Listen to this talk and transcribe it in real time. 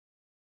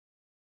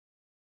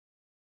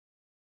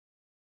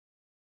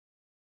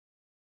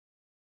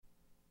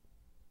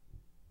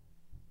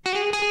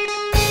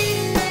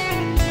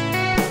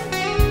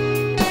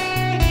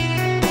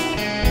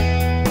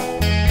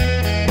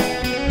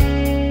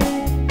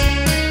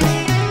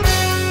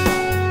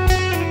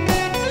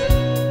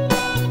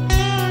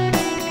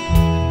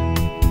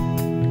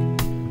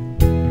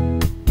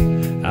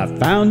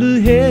Found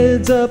a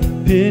heads-up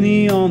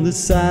penny on the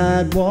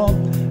sidewalk.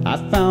 I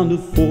found a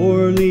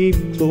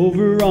 4-leaf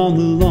clover on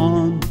the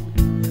lawn.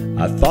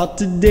 I thought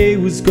today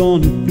was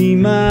gonna be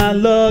my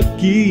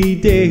lucky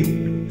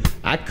day.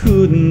 I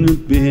couldn't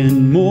have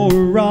been more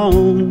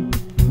wrong.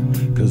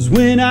 'Cause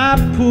when I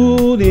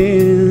pulled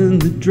in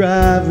the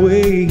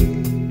driveway,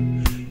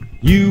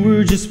 you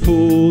were just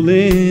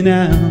pulling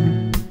out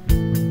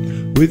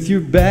with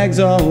your bags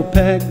all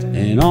packed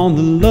and on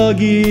the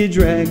luggage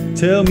rack.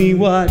 Tell me,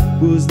 what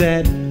was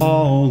that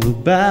all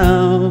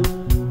about?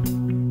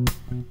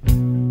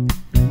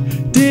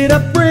 Did I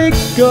break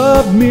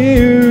a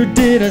mirror?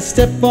 Did I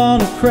step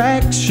on a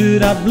crack?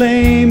 Should I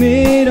blame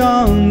it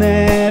on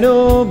that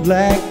old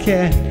black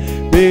cat?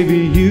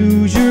 Baby,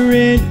 use your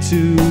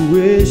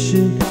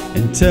intuition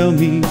and tell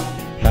me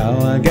how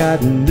I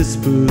got in this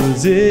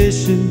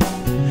position.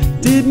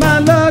 Did my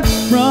luck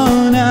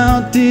run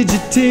out? Did you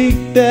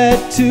take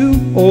that too?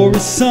 Or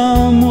is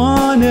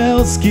someone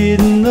else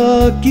getting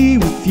lucky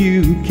with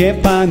you?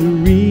 Can't find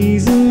the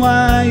reason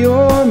why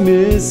you're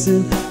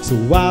missing, so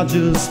I'll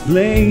just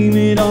blame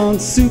it on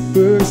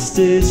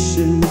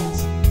superstitions.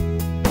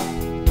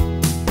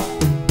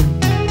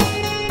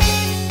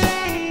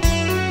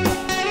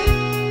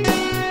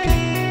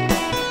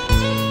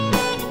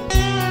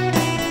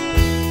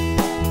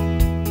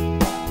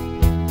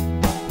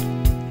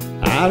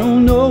 I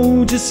don't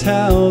know just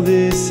how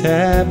this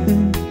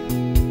happened.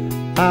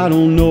 I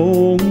don't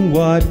know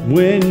what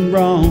went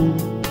wrong.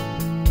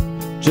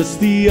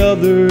 Just the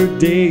other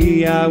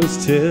day I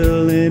was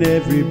telling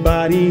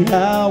everybody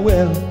how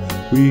well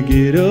we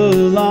get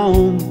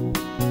along,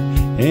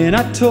 and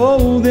I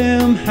told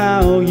them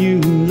how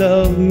you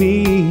love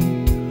me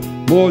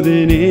more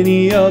than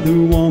any other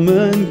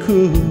woman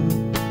could.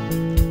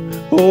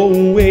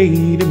 Oh,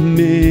 wait a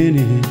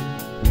minute,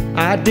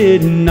 I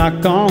didn't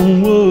knock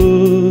on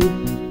wood.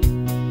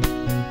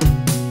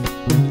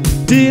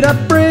 Did I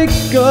break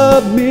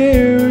a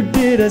mirror?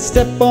 Did I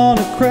step on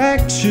a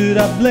crack? Should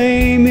I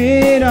blame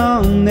it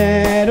on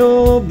that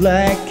old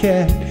black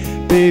cat?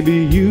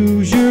 Baby,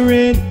 use your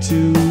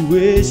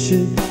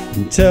intuition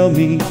and tell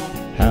me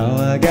how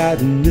I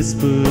got in this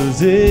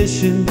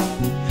position.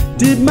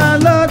 Did my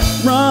luck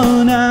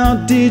run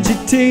out? Did you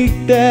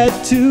take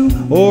that too?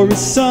 Or is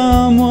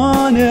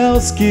someone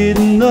else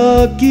getting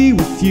lucky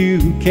with you?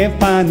 Can't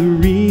find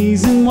the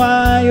reason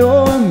why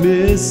you're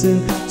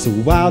missing, so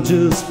I'll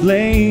just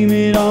blame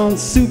it on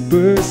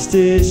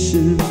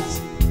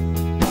superstitions.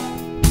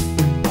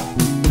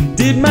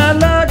 Did my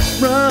luck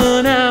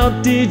run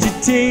out? Did you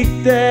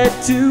take that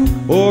too?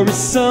 Or is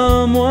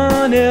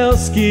someone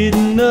else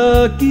getting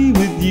lucky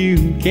with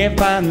you? Can't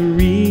find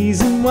the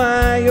reason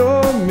why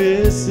you're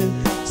missing,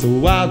 so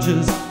I'll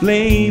just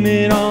blame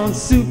it on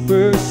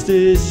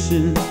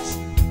superstition.